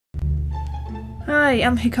Hi,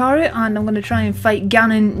 I'm Hikaru and I'm going to try and fight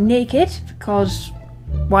Ganon naked because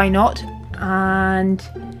why not? And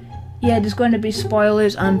yeah, there's going to be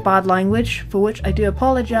spoilers and bad language, for which I do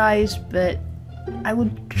apologise, but I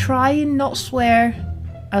would try and not swear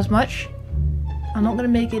as much. I'm not going to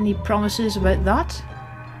make any promises about that.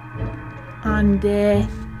 And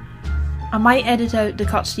I might edit out the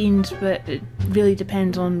cutscenes, but it really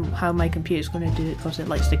depends on how my computer's going to do it because it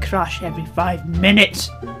likes to crash every 5 minutes.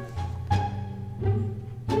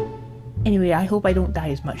 Anyway, I hope I don't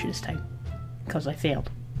die as much this time, because I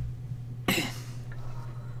failed.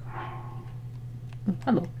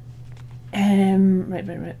 Hello.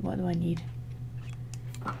 Right, what do I need?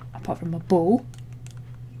 Apart from a bow.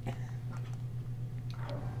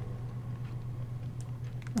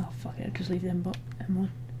 Oh fuck it, I'll just leave them on.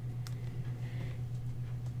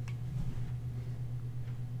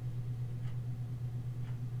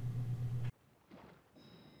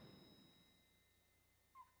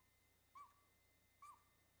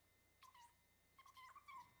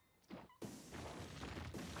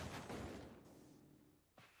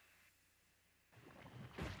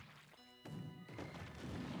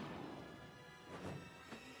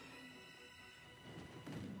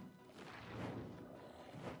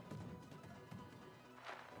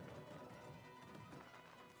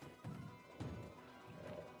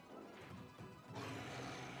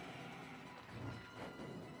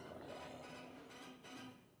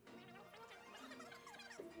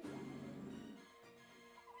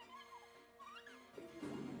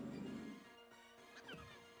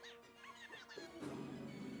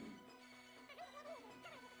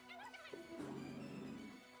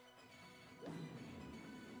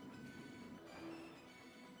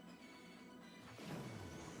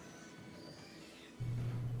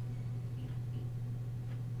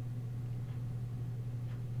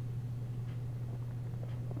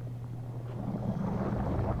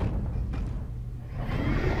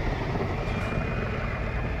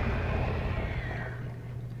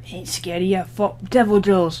 Ain't scared of you, fuck devil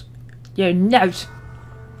drills. You knout.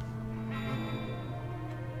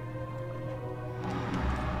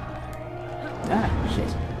 Ah,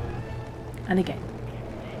 shit. And again.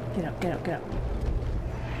 Get up, get up, get up.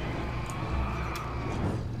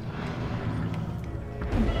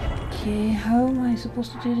 Okay, how am I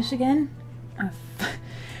supposed to do this again?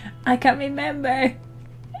 I can't remember.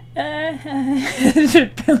 This is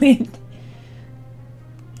brilliant.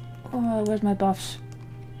 Oh, where's my buffs?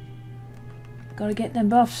 Gotta get them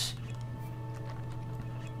buffs.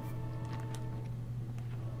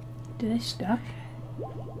 Do they stack?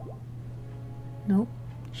 Nope.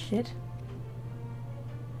 Shit.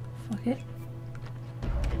 Fuck it.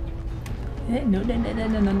 No.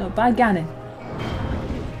 Bad Ganon.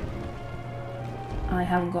 I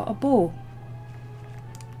haven't got a bow.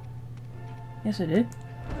 Yes I do.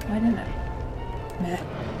 Why didn't I? Meh.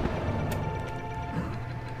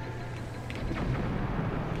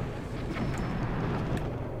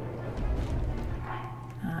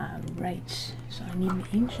 Right, so I need my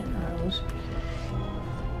ancient arrows.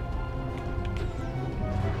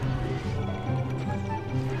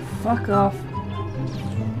 Fuck off.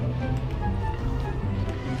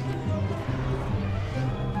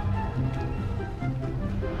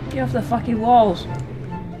 Get off the fucking walls.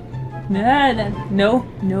 No.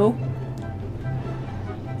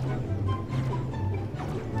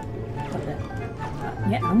 What the?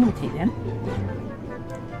 Yeah, I'm gonna take them.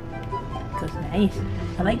 Because nice.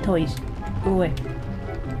 I like toys. Go away.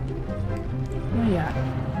 Where are you at?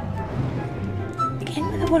 Again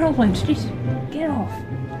with the whirlwinds. Just get off.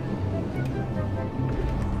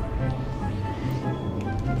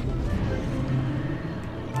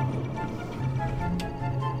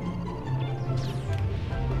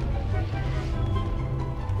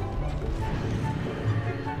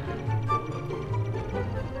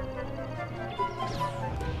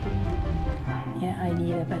 Yeah, I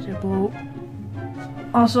need a better bow.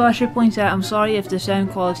 Also, I should point out, I'm sorry if the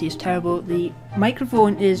sound quality is terrible. The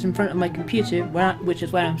microphone is in front of my computer, which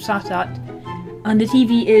is where I'm sat at, and the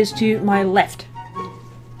TV is to my left.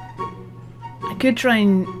 I could try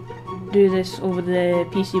and do this over the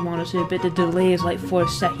PC monitor, but the delay is like 4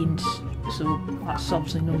 seconds, so that's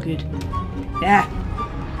obviously no good. Yeah.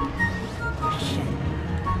 Shit.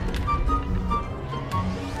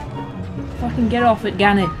 Fucking get off it,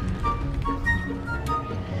 Ganon.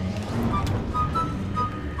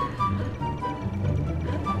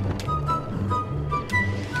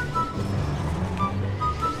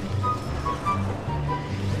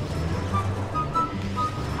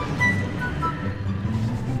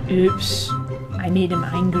 Oops, I made him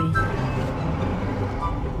angry.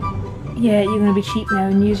 Yeah, you're gonna be cheap now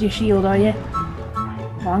and use your shield, are you?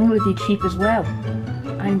 Well, I'm going to be cheap as well.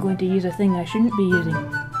 I'm going to use a thing I shouldn't be using.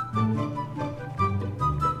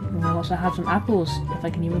 And I'll also have some apples, if I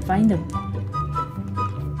can even find them.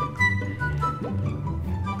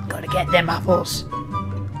 Gotta get them apples!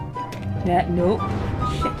 Yeah, no.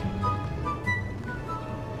 Shit.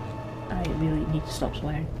 I really need to stop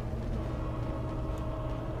swearing.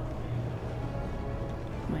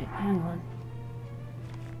 Wait, hang on.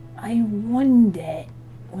 I wonder...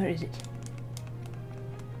 Where is it?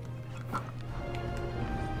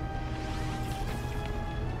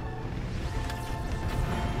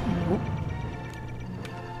 Nope.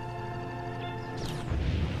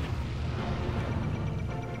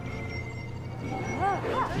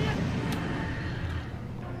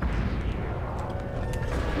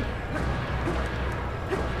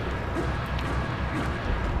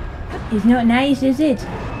 It's not nice, is it?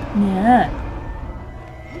 No.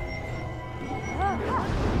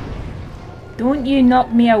 Don't you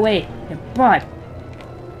knock me away, you bud.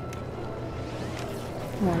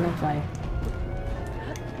 Oh, I'm on fire.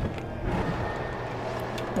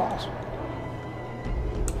 Balls.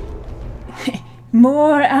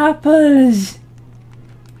 More apples!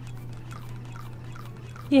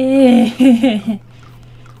 Yeah.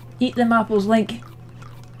 Eat them apples, Link.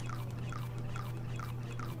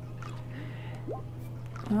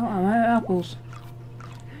 Well, I'm out of apples.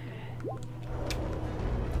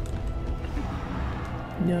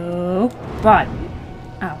 No. Bud.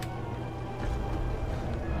 Ow.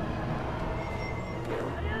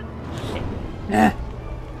 Shit. Ah.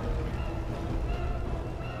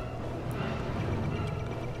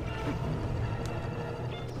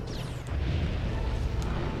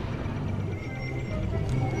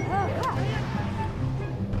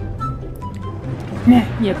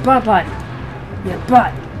 You bud lad. You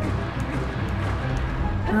bud.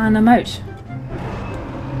 And I'm out.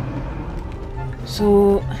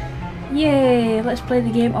 So, yay, let's play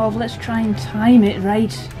the game of let's try and time it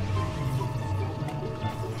right.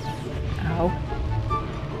 Ow.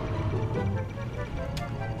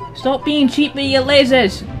 Stop being cheap with your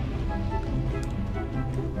lasers!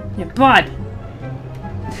 You bud!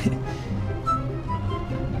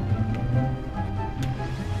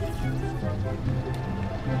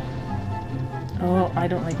 Oh, I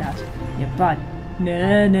don't like that. You bud.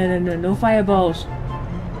 No, no, no, no, no fireballs.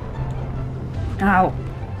 Ow!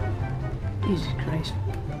 Jesus Christ.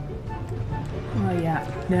 Oh yeah.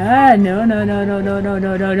 No, no, no, no, no, no, no,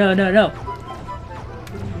 no, no, no, no, no.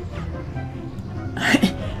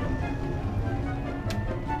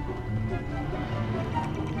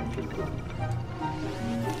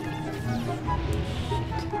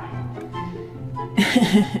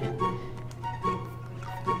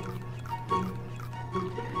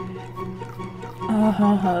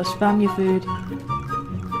 Oh, spam your food.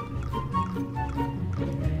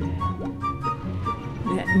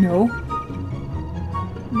 No.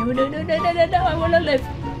 No, no, no, no, no, no, no, I want to live.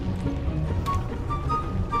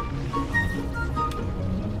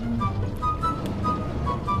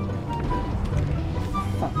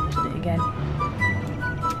 Fuck, missed it again.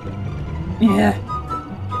 Yeah.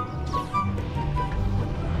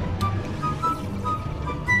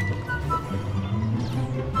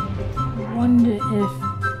 I wonder if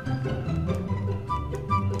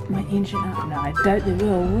my ancient... No, I doubt they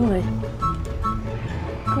will they?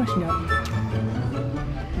 Of course not.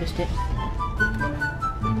 Missed it.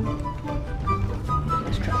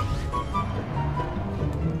 Let's try.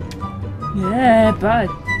 Yeah, bud.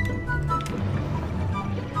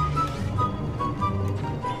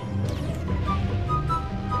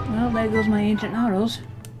 Well, there goes my ancient arrows.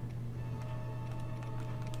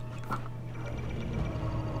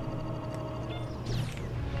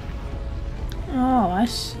 Oh, I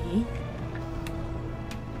see.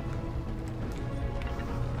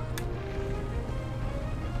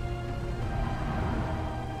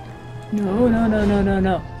 No, no, no, no, no,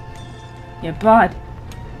 no. You're bad.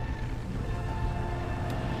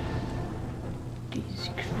 Jesus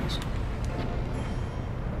Christ.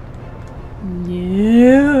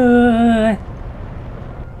 No.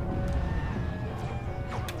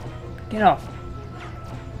 Get off.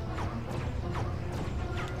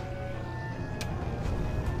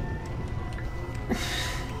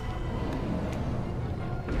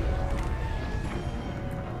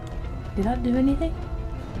 Did that do anything?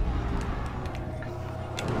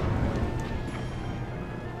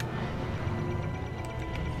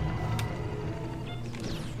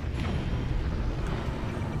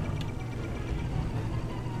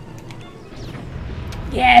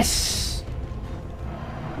 Yes!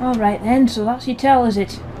 Alright then, so that's your tell, is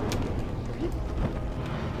it?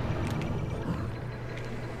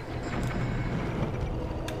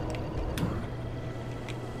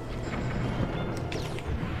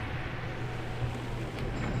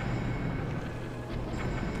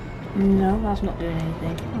 No, that's not doing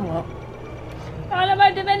anything. Oh well. I'm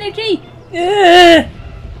out of energy! Ugh!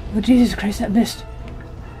 Oh Jesus Christ, that missed.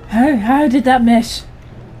 How did that miss?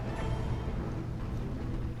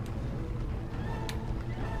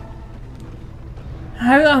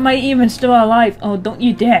 How am I even still alive? Oh, don't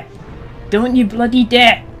you dare. Don't you bloody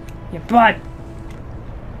dare. You're bad.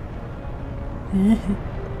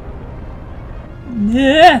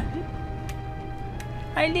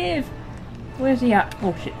 I live. Where's he at?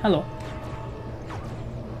 Oh shit, hello.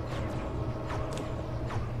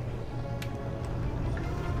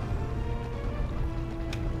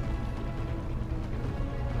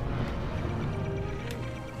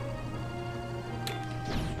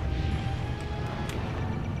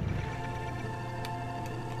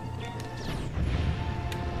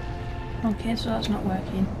 Okay, so that's not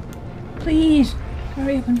working. Please!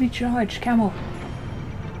 Hurry up and recharge, camel.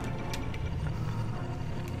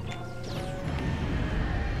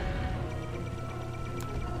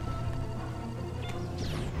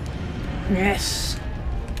 Yes!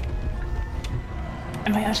 I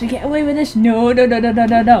might actually get away with this. No, no, no, no, no,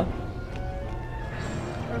 no, no.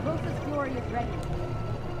 Urbosa's glory is ready.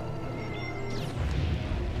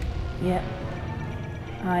 Yep.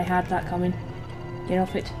 I had that coming. Get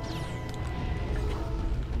off it.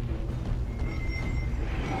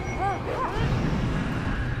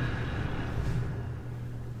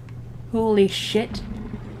 Holy shit.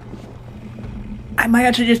 I might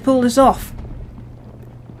actually just pull this off.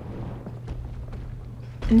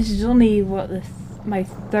 And this is only, what, my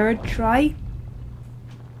third try?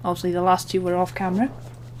 Obviously the last two were off camera.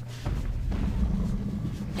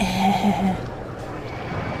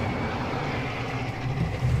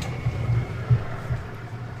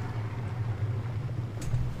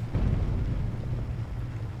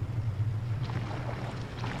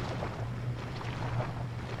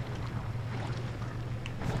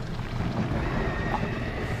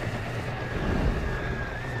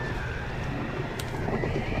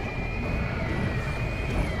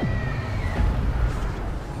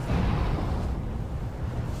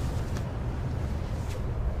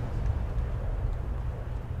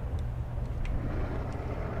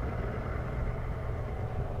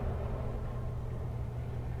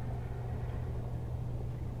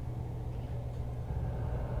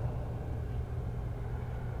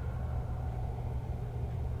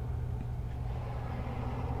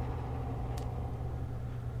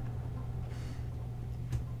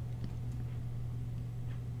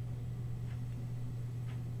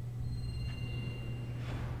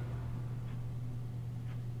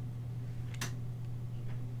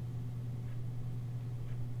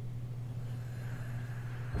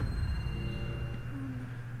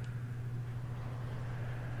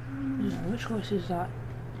 Which horse is that?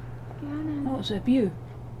 Ganon. Oh, it's a Bew.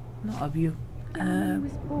 Not a Bew. Ganon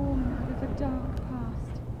was born out of a dark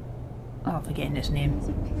past. Oh, I'm forgetting his name. He is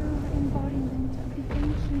a pure embodiment of the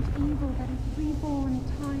ancient evil that is reborn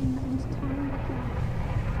time and time again.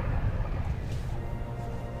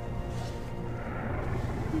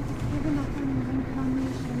 He has given up on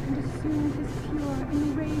reincarnation and assumed his pure,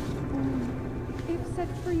 enraged form. If set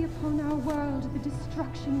free upon our world, the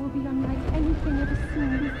destruction will be unlike anything ever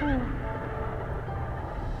seen before.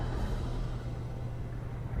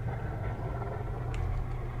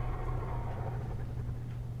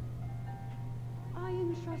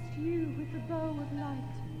 Entrust you with the bow of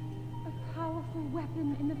light, a powerful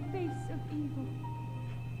weapon in the face of evil.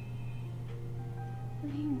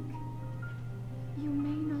 Link, you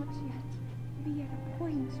may not yet be at a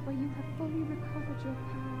point where you have fully recovered your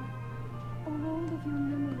power, or all of your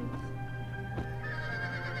memories.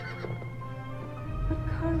 But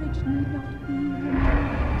courage need not be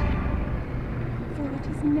remembered, for it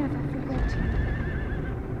is never forgotten.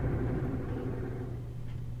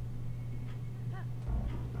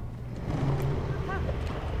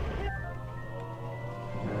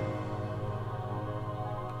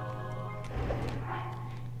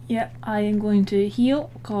 Yep, I am going to heal,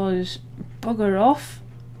 cause bugger off.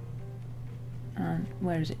 And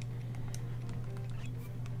where is it?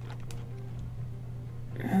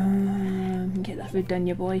 Get that food done,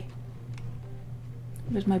 you boy.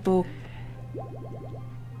 Where's my bow?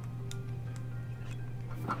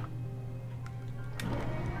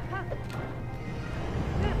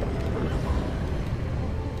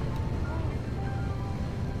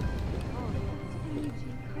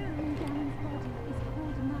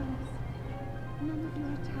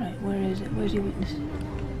 Right, where is it? Where's your weakness?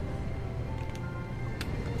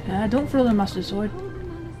 Don't throw the Master Sword. Hold the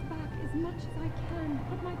malice back as much as I can,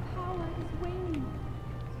 but my power is waning.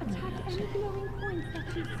 Attack any glowing points that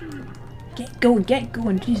you see. Get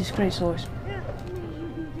going, Jesus Christ, horse. May you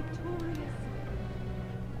be victorious.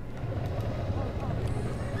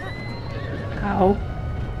 How?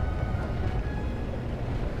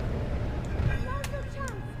 Now's your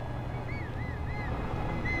chance.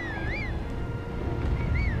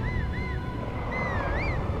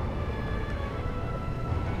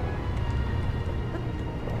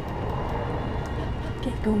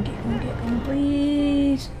 Get going,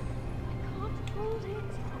 please. Can't hold it.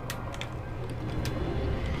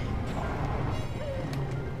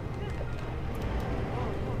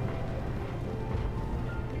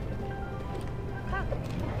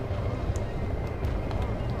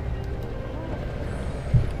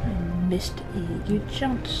 I missed a good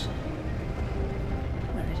chance.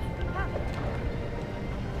 Where is it?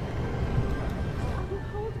 You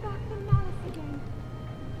hold back the malice again.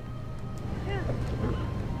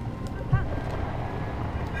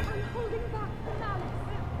 I'm holding back the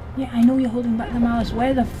malice. Yeah, I know you're holding back the malice.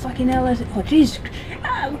 Where the fucking hell is it? Oh, Jesus.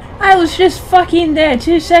 I was just fucking there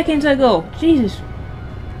 2 seconds ago. Jesus.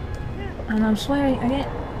 And I'm swearing again.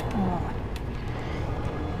 Oh.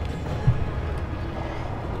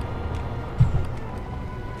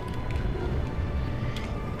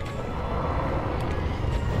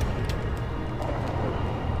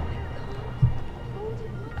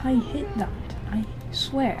 I hit that. I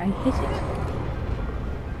swear, I hit it.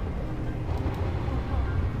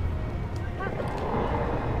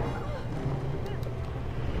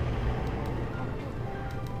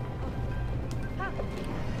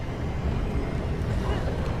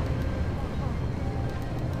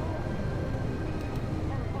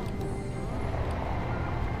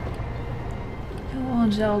 Come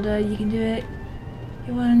on, Zelda, you can do it.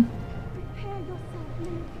 Come on. Prepare yourself,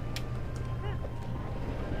 Link.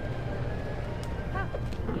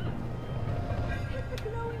 Hit the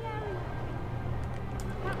glowing area.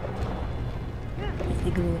 Hit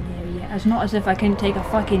the glowing area. It's not as if I couldn't take a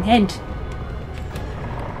fucking hint.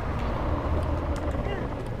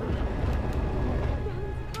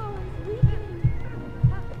 Ganon's power is weakening.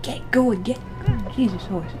 Get going, get going. Jesus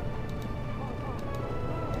horse.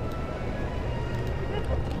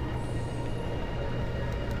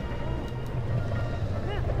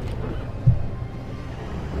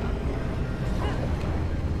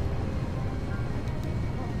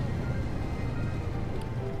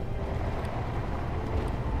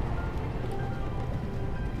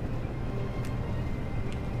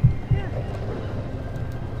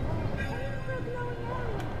 Aim for a glowing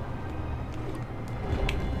area.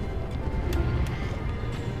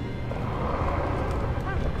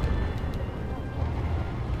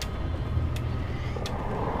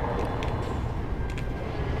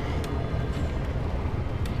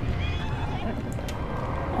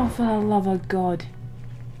 Oh, for the love of God.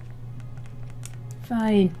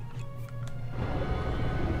 Fine.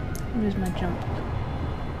 Where's my jump?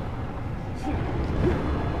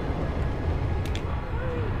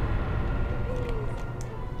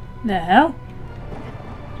 The hell?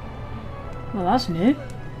 Well, that's new.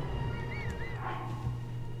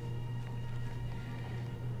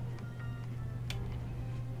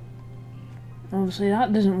 Obviously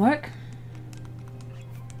that doesn't work.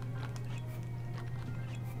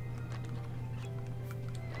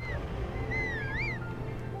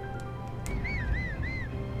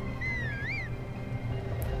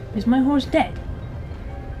 Is my horse dead?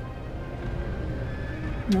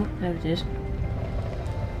 No, there it is.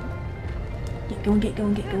 Get going, get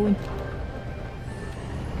going, get going.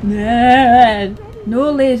 No,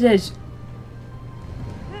 no lasers.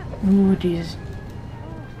 Oh, Jesus.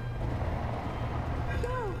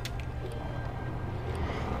 Go.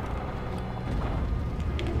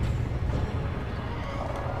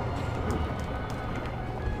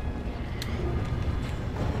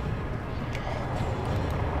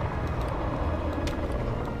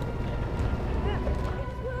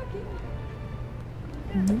 It's working.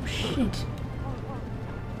 No shit.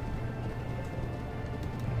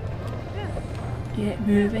 Get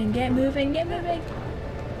moving, get moving, get moving.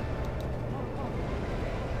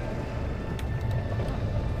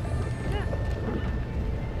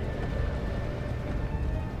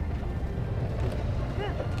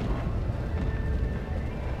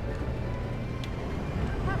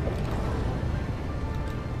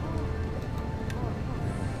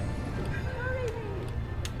 Hurry, Link.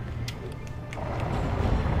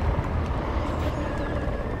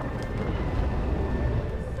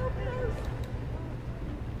 So close.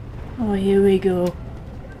 Oh, here we go.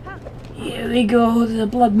 Here we go, the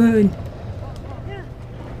blood moon.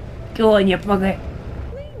 Go on, you bugger.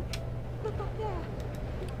 Link, look up there.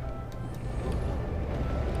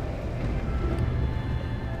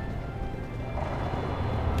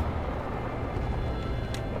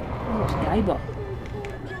 Oh, it's Guybot. The very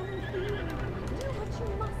core of Ganon's being. Do what you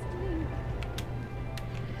must, Link.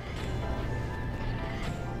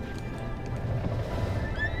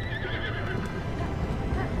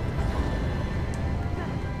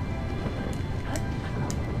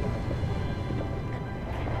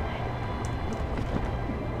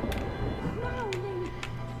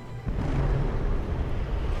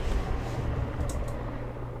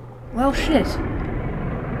 Well, shit.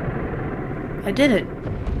 I did it.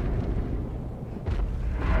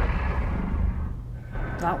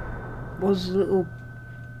 That was a little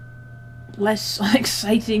less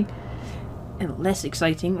exciting, less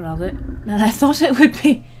exciting rather, than I thought it would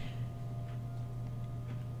be.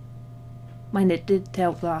 Mind it did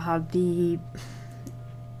help that I had the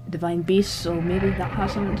divine beast, so maybe that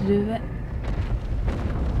has something to do with it.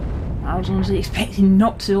 I was honestly expecting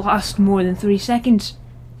not to last more than 3 seconds.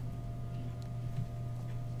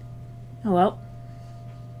 Oh well.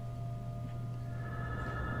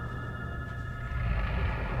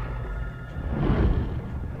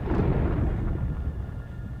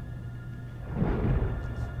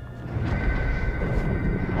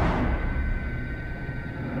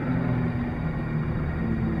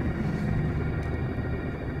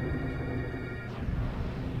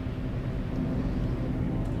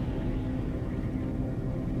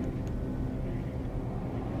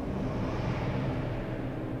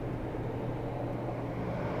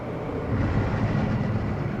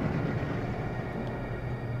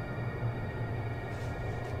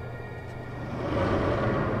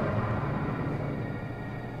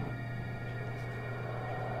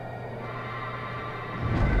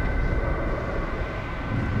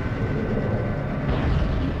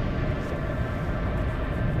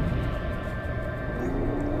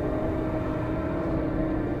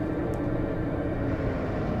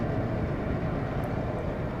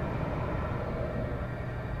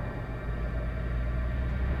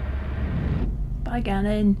 Bye,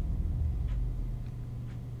 Ganon.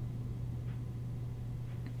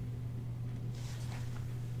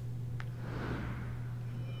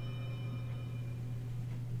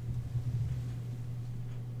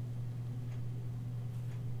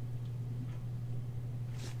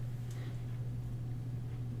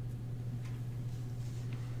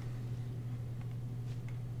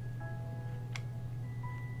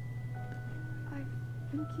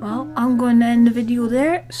 Well, I'm going to end the video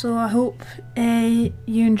there, so I hope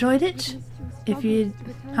you enjoyed it. If you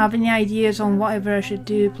have any ideas on whatever I should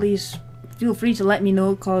do, please feel free to let me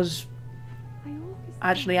know, because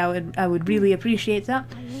actually I would really appreciate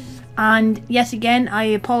that. And yet again, I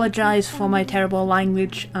apologise for my terrible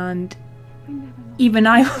language, and even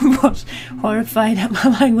I was horrified at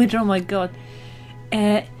my language, oh my god.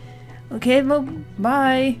 Okay, well,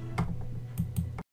 bye!